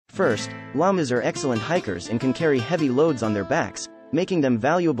First, llamas are excellent hikers and can carry heavy loads on their backs, making them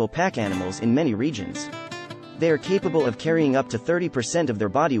valuable pack animals in many regions. They are capable of carrying up to 30% of their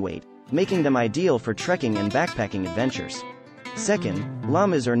body weight, making them ideal for trekking and backpacking adventures. Second,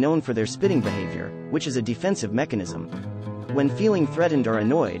 llamas are known for their spitting behavior, which is a defensive mechanism. When feeling threatened or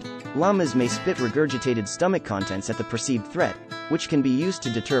annoyed, llamas may spit regurgitated stomach contents at the perceived threat, which can be used to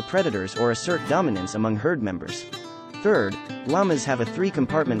deter predators or assert dominance among herd members. Third, llamas have a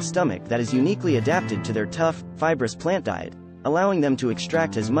 3-compartment stomach that is uniquely adapted to their tough, fibrous plant diet, allowing them to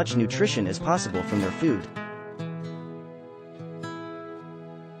extract as much nutrition as possible from their food.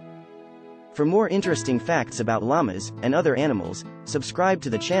 For more interesting facts about llamas and other animals, subscribe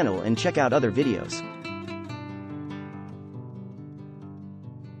to the channel and check out other videos.